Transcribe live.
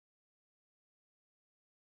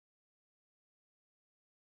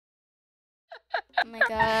Oh my god.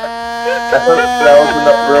 That was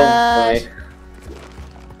enough room for me.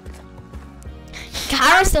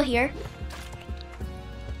 Kyra's still here.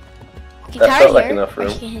 Okay, That Kyra's felt like here. enough room.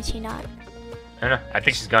 Or is she not? I don't know. I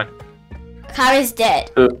think she's gone. Kyra's dead.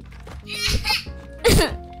 Who?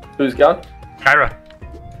 Who's gone? Kyra.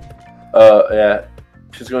 Yeah.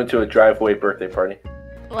 She's going to a driveway birthday party.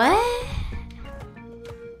 What?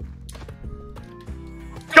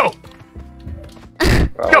 Go!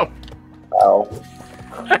 Oh. Go! Ow.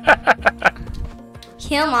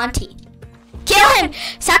 Kill Monty. Kill him!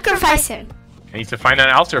 Sacrifice him! I need to find an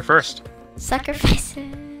altar first. Sacrifice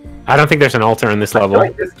him. I don't think there's an altar in this I feel level.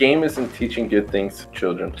 like this game isn't teaching good things to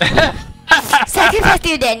children. Sacrifice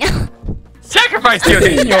you, Daniel. Sacrifice Theo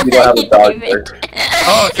David. You don't have a dog there.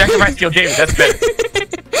 Oh, sacrifice Theo David. That's better.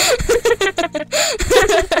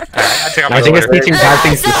 Alright, I think it's teaching bad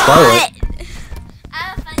things to Scarlet.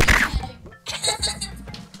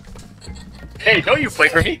 Hey, don't you play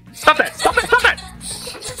for me. Stop that. Stop that. Stop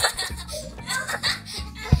that.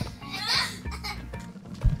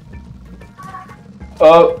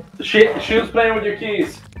 Oh, she was playing with your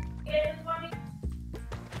keys.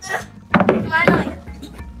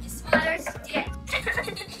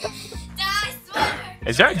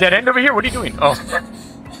 Is there a dead end over here? What are you doing? Oh.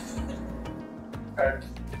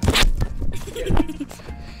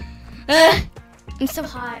 I'm so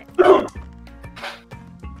hot. I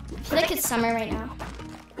feel like it's summer right now.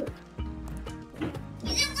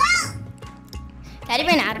 Daddy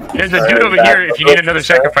ran out of There's a dude over here if you need another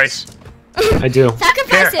sacrifice. I do.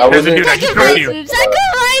 Sacrifice There, him! there's a dude. I just threw Sacrifice you. him!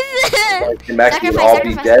 Sacrifice him! Like, can Max Sacrifice, all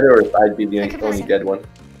sacrifice. be dead, or if I'd be the Sacrifice only him. dead one?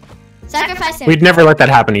 Sacrifice him! We'd never let that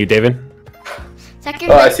happen to you, David. Sacrifice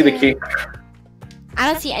Oh, I see the him. key. I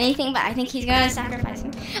don't see anything, but I think he's gonna sacrifice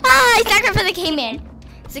him. Ah, he sacrificed the caveman.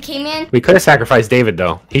 It's a caveman. We could have sacrificed David,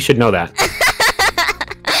 though. He should know that.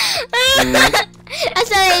 That's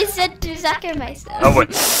what I said to sacrifice him. Oh, what?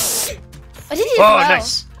 What did he Oh, throw?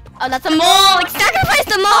 nice. Oh, that's a mole! Like, sacrifice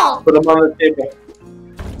the mole! Put them on the table.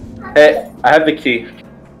 Hey, I have the key.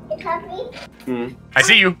 Hmm. I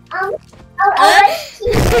see you.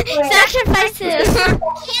 Sacrifice him!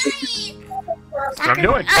 That's what I'm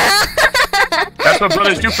doing. That's what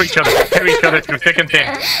brothers do for each other. Carry each other through thick and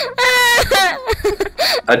thin.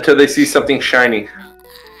 Until they see something shiny.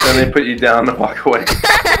 Then they put you down and walk away.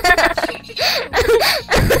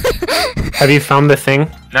 Have you found the thing?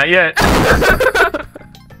 Not yet.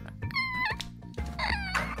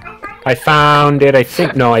 I found it, I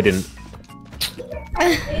think. No, I didn't.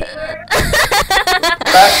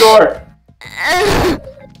 Back door!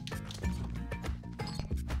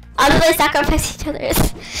 How do they sacrifice each other?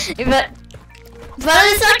 But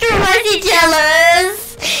brothers sacrifice each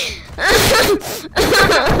other!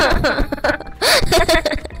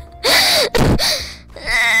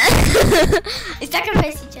 They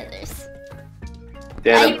sacrifice each other's.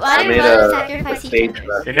 Dan, Why I do made brothers a sacrifice each sage other? for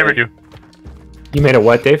that. They never do. You made a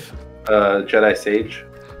what, Dave? Jedi sage.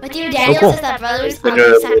 But dude, Daniel cool. says that brothers It's like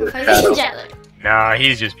a sacrifice shadow. each other. Nah,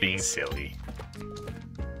 he's just being silly.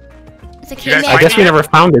 It's a You guys caveman. I guess we never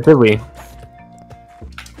found it, did we?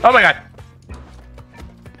 Oh my god.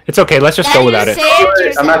 It's okay, let's just go without it.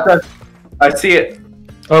 Wait, I'm not done. I see it.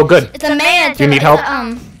 Oh, good. It's a man. Do you need it's help?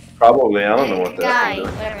 A, Probably. I don't know what guy, that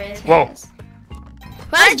is. whatever it is. Whoa.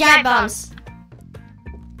 Who has giant bombs?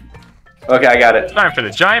 Okay, I got it. Time for the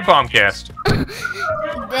giant bomb cast. Then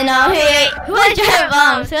wait. Who has giant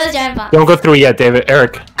bombs? Who has giant bombs? Don't go through yet, David.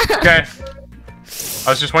 Eric. Okay. I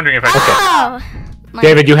was just wondering if I could. Oh! My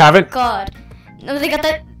David, you have it? God. No, they got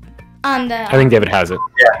that on the. I think David has it.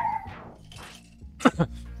 What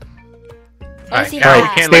does he Alright, have? you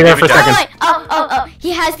can't Stay let there David for a die. second. Wait. Oh.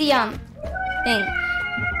 He has the thing.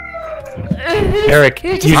 Eric,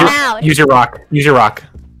 You're just use loud. use your rock. Use your rock.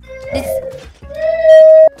 It's,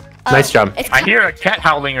 Nice job. It's I hear a cat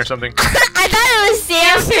howling or something. I thought it was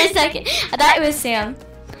Sam for a second. I thought it was Sam.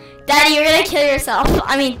 Daddy, you're gonna kill yourself.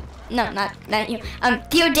 I mean, no, not you.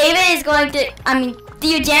 Theo David is going to.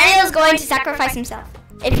 Theo Daniel is going to sacrifice himself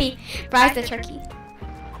if he fries the turkey.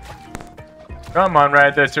 Come on,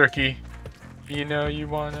 ride that turkey. You know you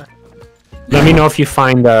wanna. Let me know if you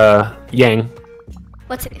find Yang.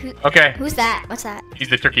 What's it? Okay, Who's that? What's that? he's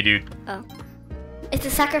the turkey dude. Oh, it's the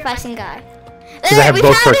sacrificing guy. I have we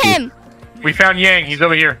both found turkeys. him. We found Yang. He's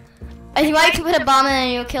over here. You want to put a bomb in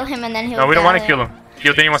and you'll kill him and then he'll. No, we don't want to die. kill him.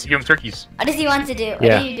 Theo Daniel wants to give him turkeys. What does he want to do? What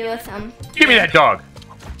Yeah. do you do with him? Give me that dog.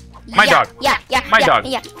 My yeah, dog. Yeah. My yeah, dog.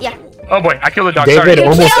 Yeah. Oh boy, I killed the dog. David Sorry.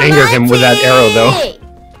 almost Kill angered him with that arrow, though.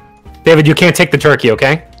 Monty! David, you can't take the turkey,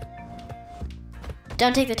 okay?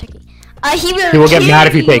 Don't take the turkey. He will get mad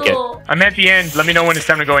if you take it. you. I'm at the end. Let me know when it's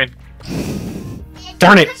time to go in.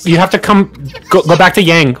 Darn it! You have to go back to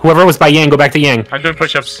Yang. Whoever was by Yang, go back to Yang. I'm doing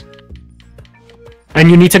push-ups. And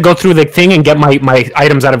you need to go through the thing and get my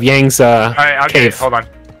items out of Yang's Alright, I'll get it. cave. Hold on.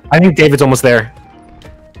 I think David's almost there.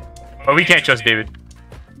 Oh, we can't trust David.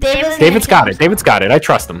 David's got it. David's got it. I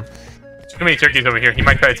trust him. Too many turkeys over here. He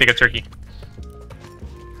might try to take a turkey.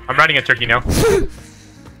 I'm riding a turkey now.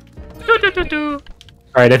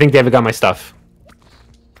 Alright, I think David got my stuff.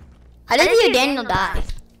 How did you Daniel die?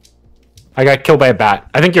 I got killed by a bat.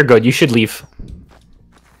 I think you're good. You should leave.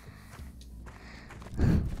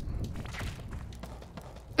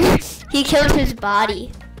 He killed his body.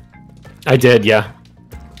 I did, yeah.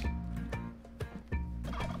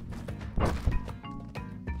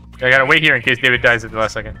 I gotta wait here in case David dies at the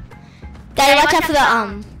last second. Daddy, watch out for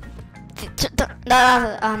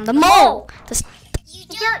the mole. You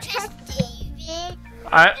don't trust David?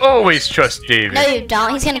 I always trust David. No, you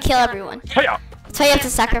don't. He's gonna kill everyone. Hiya. That's why you have to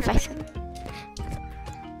sacrifice him.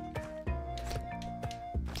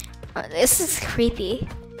 Oh, this is creepy.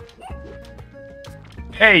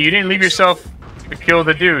 Hey, you didn't leave yourself to kill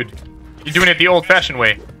the dude. You're doing it the old-fashioned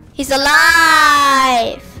way. He's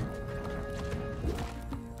alive.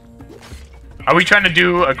 Are we trying to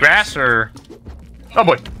do a grass or... Oh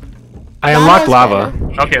boy. I unlocked lava.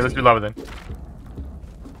 Okay, let's do lava then.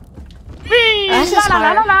 This is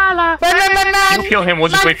hard. Run. You kill him, we'll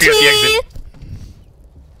just wait for you at the exit.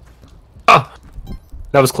 Oh!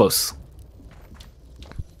 That was close.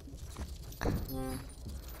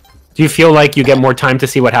 Do you feel like you get more time to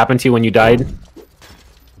see what happened to you when you died?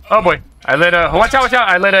 Oh boy. I let a... Watch out, watch out!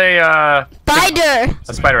 I let a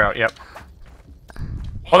spider out, yep.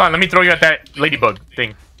 Hold on, let me throw you at that ladybug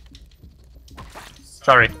thing.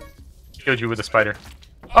 Sorry. Killed you with a spider.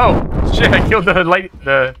 Oh! Shit, I killed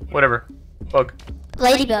the whatever. Bug.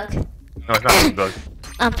 Ladybug. No, it's not a ladybug.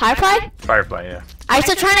 Firefly? Firefly, yeah. I'm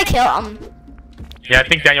still trying to kill Yeah, I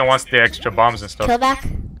think Daniel wants the extra bombs and stuff. kill back.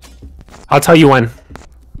 I'll tell you when.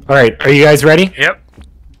 Alright, are you guys ready? Yep.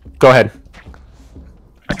 Go ahead.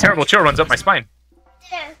 A terrible chill runs up my spine.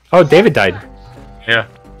 Oh, David died. Yeah.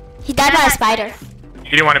 He died by a spider. He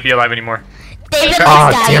didn't want to be alive anymore. David Oh,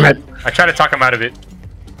 almost died. damn it. I tried to talk him out of it.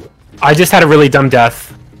 I just had a really dumb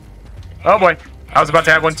death. Oh boy. I was about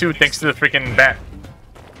to have one too, thanks to the freaking bat.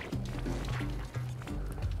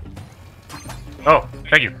 Oh,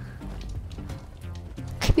 thank you.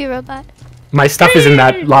 Creepy robot. My stuff is in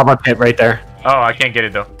that lava pit right there. Oh, I can't get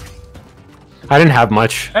it though. I didn't have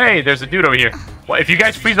much. Hey, there's a dude over here. Well, if you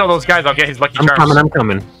guys freeze all those guys, I'll get his lucky I'm charms.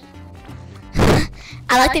 coming.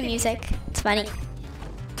 I like the music. It's funny.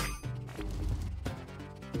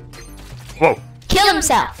 Whoa. Kill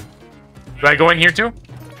himself. Do I go in here too?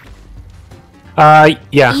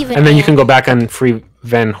 Yeah. Even and then you more. can go back on free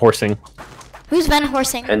Van Horsing. Who's Van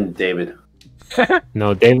Horsing? And David.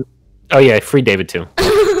 No, David. Oh yeah, free David too.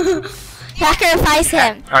 Sacrifice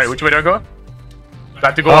him. Alright, which way do I go? Do I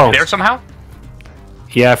have to go Oh. up there somehow?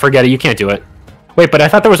 Yeah, forget it. You can't do it. Wait, but I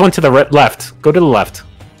thought there was one to the left. Go to the left.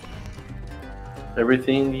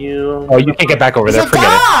 Everything you... Oh, you can't get back over It's there. a Forget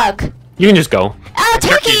dog. it. You can just go. Oh,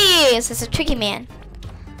 turkeys! It's a tricky man.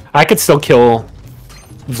 I could still kill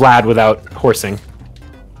Vlad without horsing.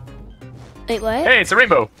 Wait, what? Hey, it's a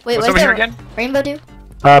rainbow. Wait, What's what's over here the again? rainbow do?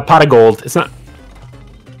 Pot of gold. It's not.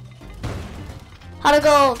 Pot of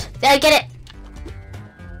gold. Did I get it?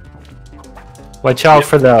 Watch out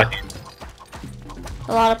for the.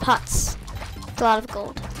 A lot of pots. It's a lot of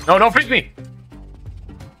gold. No, don't freeze me!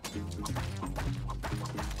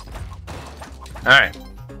 Alright.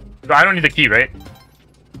 So I don't need the key, right?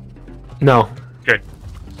 No. Good.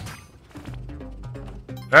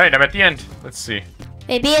 Alright, I'm at the end. Let's see.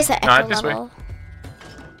 Maybe it's an Not extra this way. level.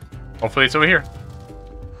 Hopefully it's over here.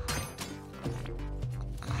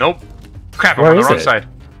 Nope. Crap, I'm Where on the is wrong it? side.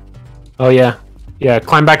 Oh yeah. Yeah.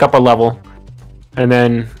 Climb back up a level, and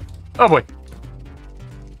then. Oh boy.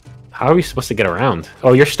 How are we supposed to get around?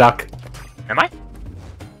 Oh, you're stuck. Am I?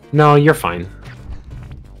 No, you're fine.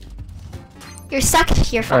 You're stuck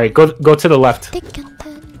here. All right, go to the left.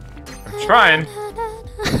 Trying.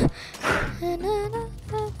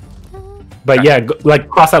 But yeah, like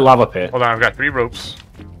cross that lava pit. Hold on, I've got 3 ropes.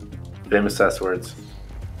 Famous last words.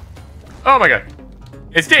 Oh my god.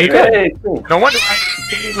 It's Dave. Hey, cool. No wonder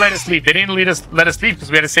they didn't let us leave. They didn't let us leave because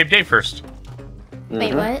we had to save Dave first.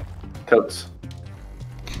 Wait, what? Coats.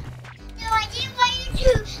 No, I didn't want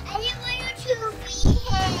you to. I didn't want you to feed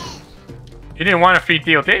him. You didn't want to feed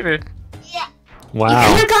Theo David. Yeah. You Wow.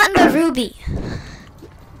 could have gotten the ruby.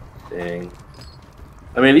 Dang.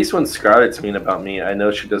 I mean, at least when Scarlett's mean about me, I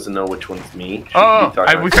know she doesn't know which one's me. She Oh, could be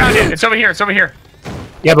talking we about found me. it. It's over here. It's over here.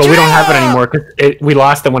 Yeah, but we don't have it anymore because we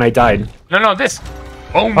lost it when I died. No, this.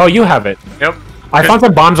 Oh. Oh, you have it. Yep. I found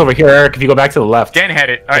some bombs over here, Eric. If you go back to the left. Dan had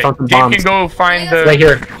it. I found Alright, some Dan bombs. can go find the... Right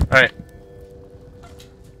here. Alright.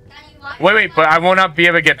 Wait, but I will not be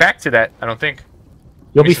able to get back to that, I don't think.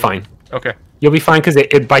 You'll be fine. Okay. You'll be fine because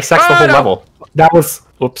it bisects the Oh, whole no. level. That was...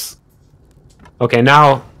 Whoops. Okay,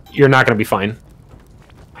 now you're not going to be fine.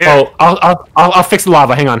 Here. Oh, I'll fix the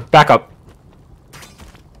lava. Hang on. Back up.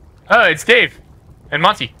 Oh, it's Dave. And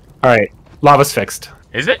Monty. Alright. Lava's fixed.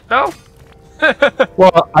 Is it, though?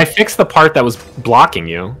 Well, I fixed the part that was blocking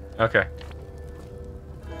you. Okay.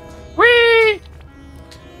 Whee!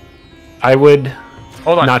 I would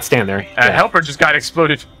Hold on. not stand there. Yeah. Helper just got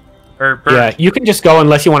exploded. Or burned. Yeah, you can just go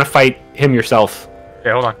unless you want to fight him yourself.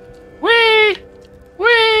 Okay, hold on. Whee!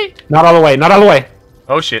 Whee! Not all the way. Not all the way.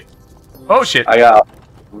 Oh, shit. Oh, shit. I got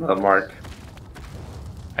the mark.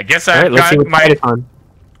 I guess All I right, let's see got what fight it's on.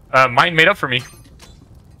 mine made up for me.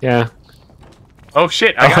 Yeah. Oh,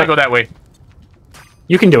 shit. I gotta go that way.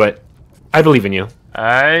 You can do it. I believe in you.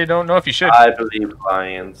 I don't know if you should. I believe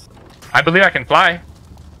lions. I believe I can fly.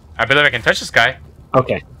 I believe I can touch the sky.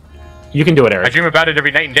 Okay. You can do it, I Eric. dream about it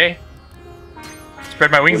every night and day.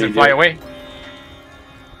 Spread my wings What do and you fly do? away.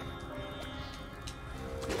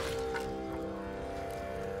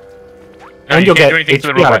 No, And you you'll can't get do anything to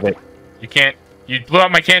the HP out of robot. it. You can't. You blew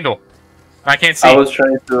out my candle. I can't see. I was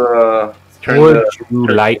trying to turn Would the. you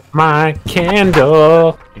light my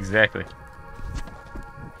candle? Exactly.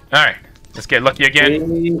 Alright. Let's get lucky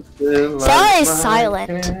again. Sarah is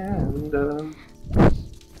silent. Do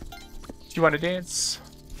you want to dance?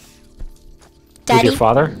 With Daddy? your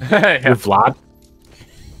father? Yeah. With Vlad?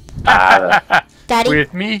 Daddy?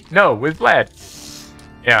 With me? No, with Vlad.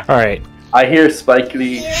 Yeah. Alright. I hear Spike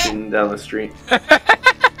Lee shooting down the street.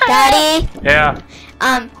 Daddy? Yeah.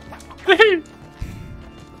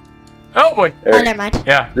 Oh boy. Oh, Eric, never mind.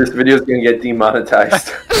 Yeah. this video is gonna get demonetized.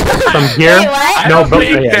 From here? Wait, what? I No, don't but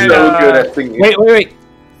think yeah, that, So good at singing. Wait.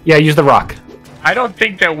 Yeah, use the rock. I don't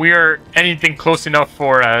think that we're anything close enough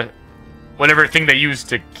for whatever thing they use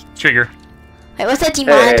to trigger. Wait, what's that Hey,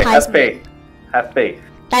 demonetize have mean? faith. Have faith.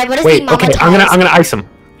 Dad, what is Wait, demonetize? okay, I'm gonna ice him.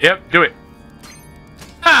 Yep, do it.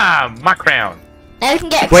 Ah, my crown. Now we can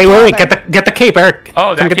get Wait, Excalibur. get the cape, Eric.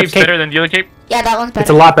 Oh, that Come get the cape's cape. better than the other cape? Yeah, that one's better. It's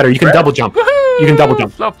a lot better. You can Right. double jump. You can double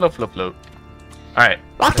jump. Float, float, float, float. Alright.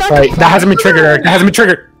 Rock, rock, Alright, rock, that rock. hasn't been triggered, Eric. That hasn't been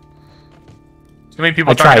triggered. Too many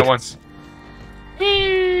people I talking tried. at once.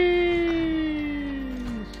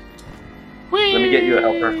 Let me get you a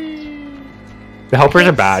helper. The helpers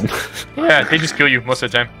are bad. Yeah, they just kill you most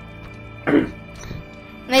of the time. And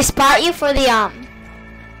they spot you for the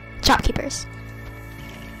shopkeepers.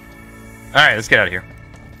 Alright, let's get out of here.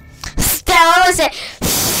 That was it.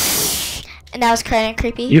 And that was kind of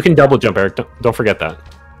creepy. You can double jump, Eric. Don't forget that.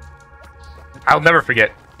 I'll never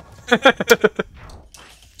forget.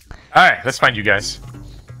 Alright, let's find you guys.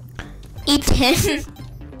 Eat him.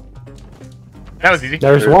 That was easy.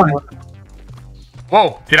 There's one.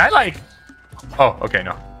 Whoa, did I like... Oh, okay,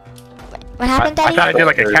 no. What happened, I Daddy? thought I did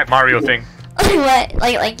like a Cat Mario thing. What?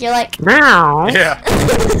 Like you're like. Meow. Yeah.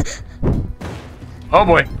 Oh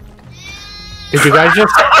boy. Did you guys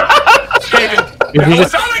just... David. Did you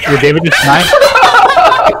just... Oh my God. Did David just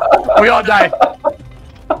die? We all died.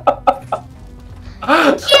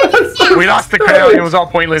 We lost the crown. It was all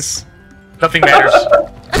pointless. Nothing matters.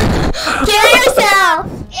 Kill yourself.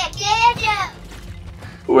 Yeah, get it.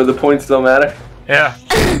 Where the points don't matter. Yeah.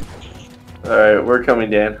 Alright, we're coming,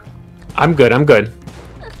 Dan. I'm good.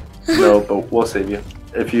 No, but we'll save you.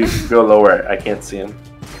 If you go lower, I can't see him.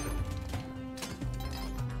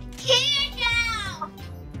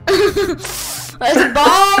 Let's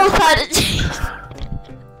ball cut it.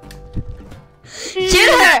 Shoot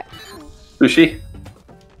her. Who's she?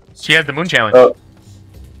 She has the moon challenge. Oh.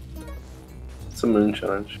 It's a moon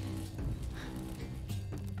challenge.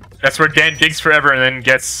 That's where Dan digs forever and then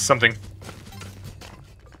gets something.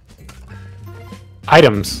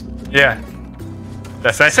 Items. Yeah.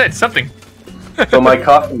 That's what I said, something. So my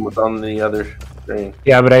coffin was on the other screen.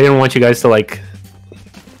 Yeah, but I didn't want you guys to, like,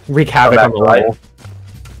 wreak havoc back on the to life. level.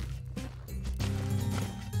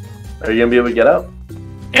 Are you gonna be able to get up?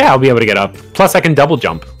 Yeah, I'll be able to get up. Plus, I can double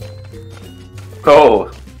jump. Oh,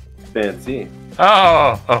 fancy.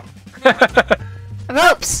 Oh.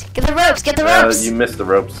 Ropes. Get the ropes. Get the ropes. You missed the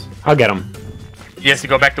ropes. I'll get him. He has to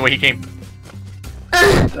go back the way he came.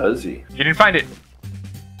 Does he? You didn't find it.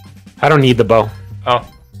 I don't need the bow. Oh.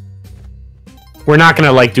 We're not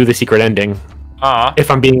gonna, like, do the secret ending. Aw. If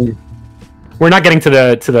I'm being... We're not getting to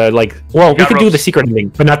the like... Well, we got could do the ropes. secret ending,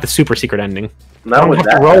 but not the super secret ending. I Not don't with have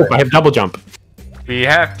that. to rope. I have double jump. We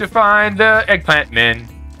have to find the eggplant men.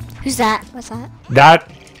 Who's that? What's that?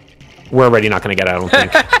 That... We're already not gonna get, I don't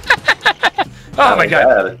think. Oh my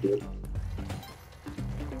god. Attitude.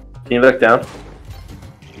 Can you look down?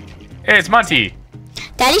 Hey, it's Monty.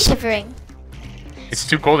 Daddy's shivering. It's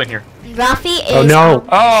too cold in here. Rafi is. Oh no.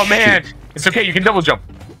 Oh man, it's okay. You can double jump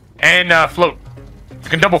and float. You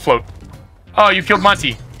can double float. Oh, you killed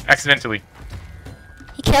Monty accidentally.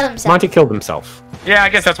 He killed himself. Monty killed himself. Yeah, I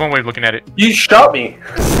guess that's one way of looking at it. You shot me.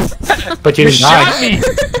 But you You didn't shot die. me.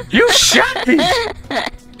 You shot me. I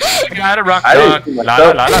got a rock I dog. didn't La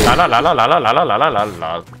la la la la la la la la la la la la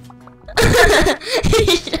la.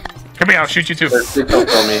 Come here, I'll shoot you too. Please don't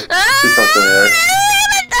kill me. Please don't kill me, Eric.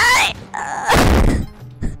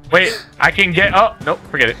 Wait, I can get. Oh nope,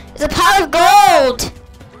 forget it. It's a pile of gold.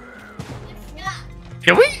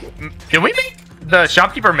 Can we make the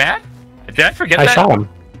shopkeeper mad? Did I forget I that? shot him.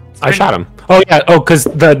 I shot him. Oh yeah. Oh, because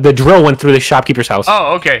the drill went through the shopkeeper's house.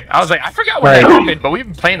 Oh, okay. I was like, I forgot what Right. happened, but we've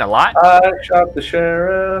been playing a lot. I shot the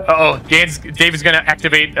sheriff. Uh oh, Dave is gonna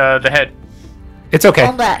activate the head. It's okay.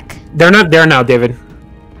 I'm back. They're not there now, David.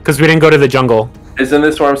 Because we didn't go to the jungle. Isn't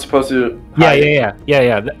this where I'm supposed to Yeah, hide?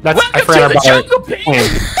 yeah. That's Welcome I forgot to the about our jungle, baby. plan.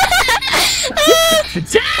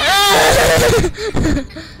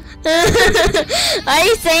 Why are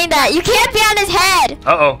you saying that? You can't be on his head.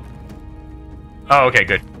 Uh oh. Oh, okay,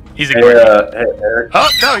 good. He's Hey, ignoring me. hey, Eric. Oh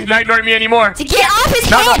no, he's not ignoring me anymore. To get off his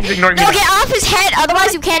No, head. he's ignoring me. No, get off his head.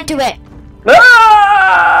 Otherwise, you can't do it.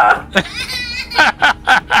 Ah!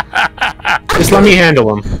 Just let me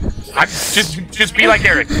handle him. Just be like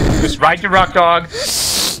Eric. Just ride your rock dog.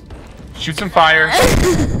 Shoot some fire.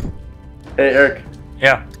 Hey, Eric.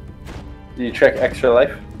 Yeah. Did you check Extra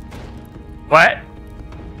Life? What?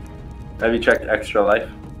 Have you checked Extra Life?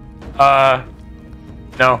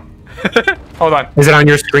 No. Hold on. Is it on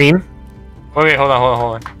your screen? Wait, hold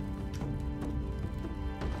on.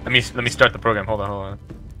 Let me start the program. Hold on.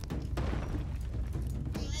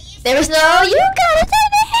 There was no. You got a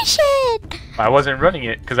donation. I wasn't running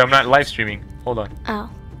it because I'm not live streaming. Hold on. Oh.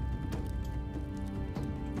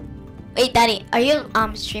 Wait, Daddy, are you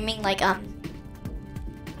streaming like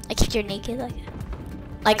if you're naked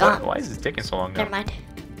like Why is this taking so long now? Never mind.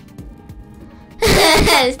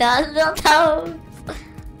 It's not little toes.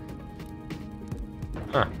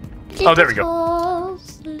 Huh. Oh, there we go.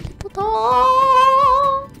 Toes, little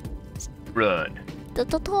toes, Run.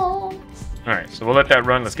 little toes. All right, so we'll let that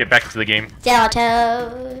run. Let's get back into the game. Yellow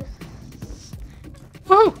toes.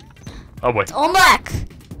 Woo! Oh boy. All black.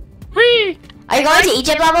 Whee! Are you going to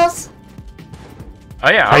Egypt levels? Oh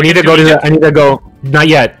yeah. I need to go to the. I need to go. Not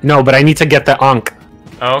yet. No, but I need to get the Ankh.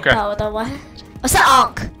 Oh okay. Oh, the what? What's the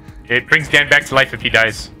Ankh? It brings Dan back to life if he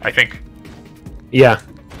dies. I think. Yeah.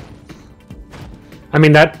 I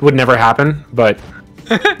mean that would never happen, but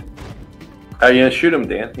Are you gonna shoot him,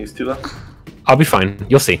 Dan? He's too low. I'll be fine.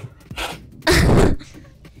 You'll see.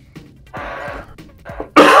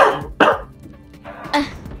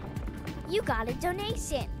 You got a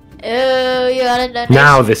donation. Oh, you got a donation.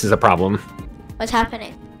 Now this is a problem. What's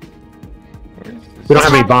happening? We don't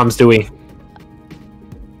have any bombs, do we?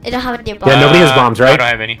 They don't have any Yeah, nobody has bombs, I right? don't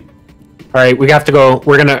have any. All right, we have to go.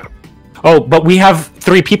 We're gonna. Oh, but we have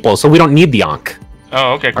 3 people, so we don't need the Ankh.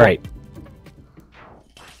 Oh okay. Cool. All right.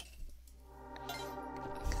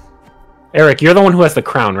 Eric, you're the one who has the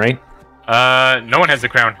crown, right? No one has the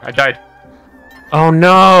crown. I died. Oh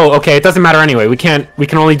no. Okay, it doesn't matter anyway. We can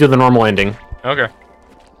only do the normal ending. Okay.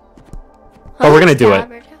 But we're gonna do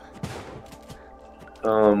it.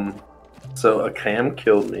 So a cam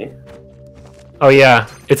killed me. Oh yeah,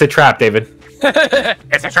 it's a trap, David.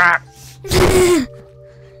 It's a trap.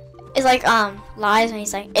 It's like lies when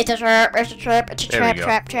he's like, it's a trap, it's a trap, it's a There we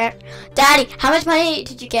trap, go. trap. Daddy, how much money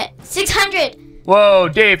did you get? 600. Whoa,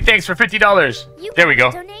 Dave! Thanks for $50. You There we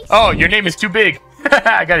go. got a donation. Oh, your name is too big.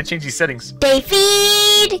 I gotta change these settings. They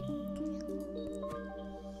feed.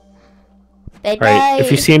 They All right. If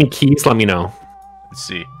you die. see any keys, let me know. Let's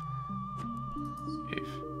see.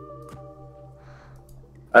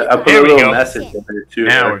 I put There a we little go. message in there too.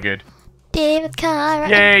 Now Eric. we're good. David, Kyra.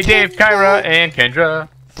 Yay, and Dave, Kendra. Kyra, and Kendra.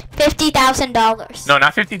 $50,000. No,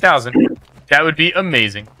 not 50,000. That would be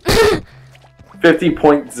amazing.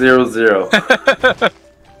 50.00.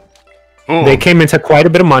 Ooh, They came into quite a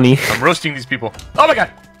bit of money. I'm roasting these people. Oh my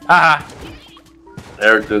god! Ah,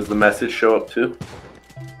 Eric, does the message show up too?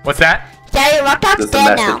 what's that? Daddy, Rock Dog's Does the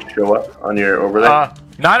dead now. message show up on your overlay?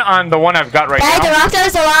 Not on the one I've got right Daddy, the now. Rock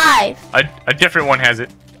Dog's alive. A different one has it.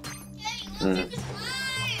 Mm.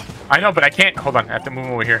 I know, but I can't. Hold on, I have to move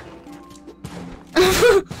him over here.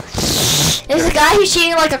 There's a guy who's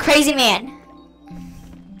cheating like a crazy man.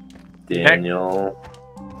 Daniel.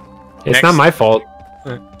 It's Next. not my fault.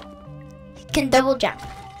 He can double jump.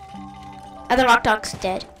 And the Rock Dog's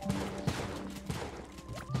dead.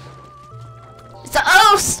 It's the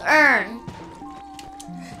O's urn.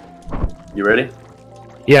 You ready?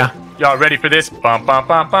 Yeah. Y'all ready for this? Bum bum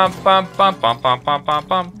bum bum bum bum bum bum bum bum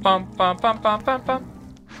bum bum bum bum bum bum bum.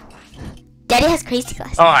 Daddy has crazy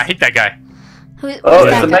glasses. Oh, I hate that guy. Oh,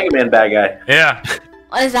 it's a Mega Man bad guy. Yeah.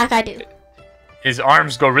 What does that guy do? His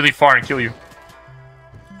arms go really far and kill you.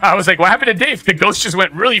 I was like, what happened to Dave? The ghost just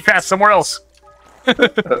went really fast somewhere else.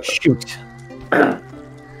 Shoot.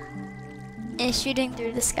 It's shooting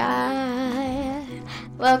through the sky.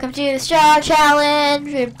 Welcome to the Straw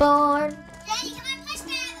Challenge Reborn. Daddy, come on, push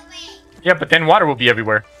that out of the way. Yeah, but then water will be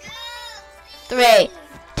everywhere. 3,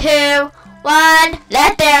 2, 1.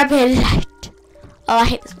 Let there be light. Oh, I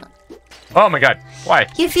hate this one. Oh my god. Why?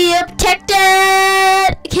 You feel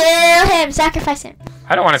protected. Kill him. Sacrifice him.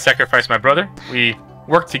 I don't want to sacrifice my brother. We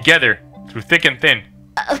work together through thick and thin.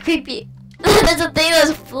 Creepy. There's a thing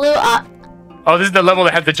that flew up. Oh, this is the level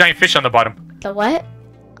that had the giant fish on the bottom. The what?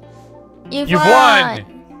 You've won!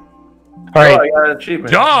 All right. Oh, I got an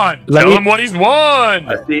achievement. John! Let Tell me- him what he's won!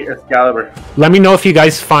 I see Excalibur. Let me know if you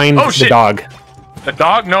guys find Oh, the shit. dog. The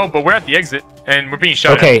dog? No, but we're at the exit, and we're being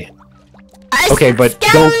shot at. Okay. Okay, but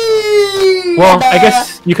don't. Well, I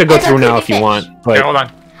guess you could go It's a through now creepy if you fish. want. Okay, But hold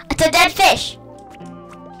on. It's a dead fish.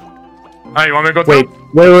 Alright, you want me to go through?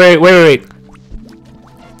 wait.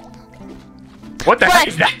 What the What? heck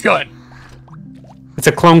is that gun? It's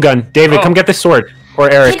a clone gun. David, Oh. come get this sword.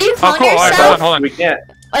 Or Eric. Can you clone Oh, cool. All right, yourself? hold on. We can't.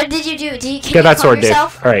 What did you do? Can Get you that clone sword, Dave.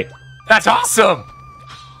 yourself? All right. That's awesome!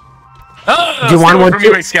 Oh, Do you want stay away one from too?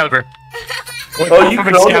 you, Excalibur. Oh, Half you of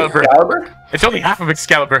cloned Excalibur. Excalibur? It's only half of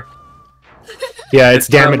Excalibur. Yeah, it's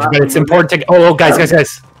It's not damaged, my but it's movement. important to. Oh,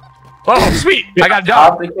 guys. Oh, sweet! I got a How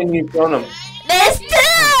dog. can you clone him? There's two!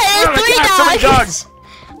 Oh There's my 3 God, dogs! so many dogs!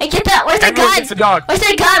 I get that. Where's the Everyone gun? gets a dog. Where's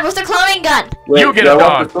the gun? Where's the cloning gun? Wait, You get do a I want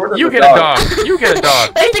dog. the sword or You the get a dog. You get a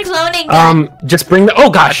dog. Where's the cloning gun? Just bring the. Oh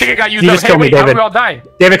I gosh! think I got used You up. just Hey, killed me, wait, how did David. we all die?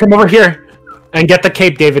 David, come over here and get the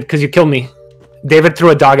cape, David, because you killed me. David threw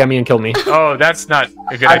a dog at me and killed me. Oh, that's not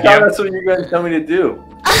a good I thought idea. that's what you were going to tell me to do.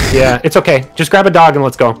 Yeah, it's okay. Just grab a dog and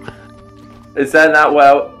let's go. Is that not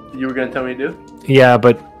what you were going to tell me to do? Yeah,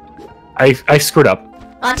 but I screwed up.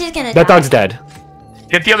 Auntie's gonna That die. dog's dead.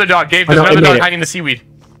 Get the other dog, Dave. I There's know, I another made dog it. hiding in the seaweed.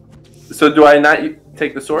 So do I not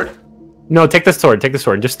take the sword? No, take the sword. Take the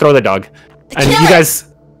sword. Just throw the dog. And Kill you it.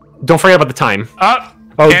 guys, don't forget about the time. Oh,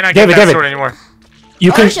 Oh, can't I get David, that David. sword anymore?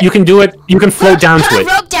 You can shit. you can do it. You can float down Put to a it.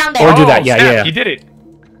 rope down there. Or do Oh, that, yeah, snap, yeah. He did it.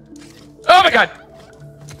 Oh my god.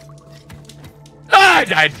 Ah, I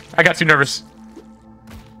died. I got too nervous.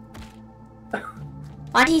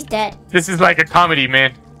 Auntie's dead. This is like a comedy,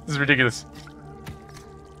 man. This is ridiculous.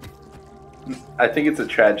 I think it's a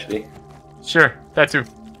tragedy. Sure, that too.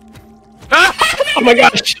 Ah! Oh my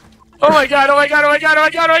gosh! Oh my god, oh my god, oh my god, oh my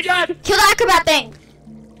god, oh my god! Kill the acrobat thing.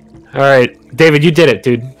 All right, David, you did it,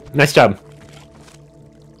 dude. Nice job.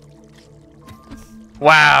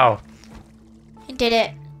 Wow. You did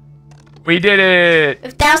it. We did it!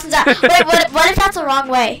 With thousands of. Wait, what if that's the wrong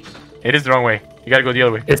way? It is the wrong way. You gotta go the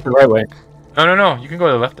other way. It's the right way. No. You can go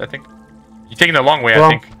to the left, I think. You're taking the long way, I Well,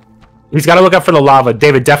 think. He's got to look out for the lava.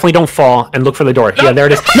 David, definitely don't fall and look for the door. Yeah, there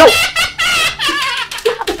it is. No!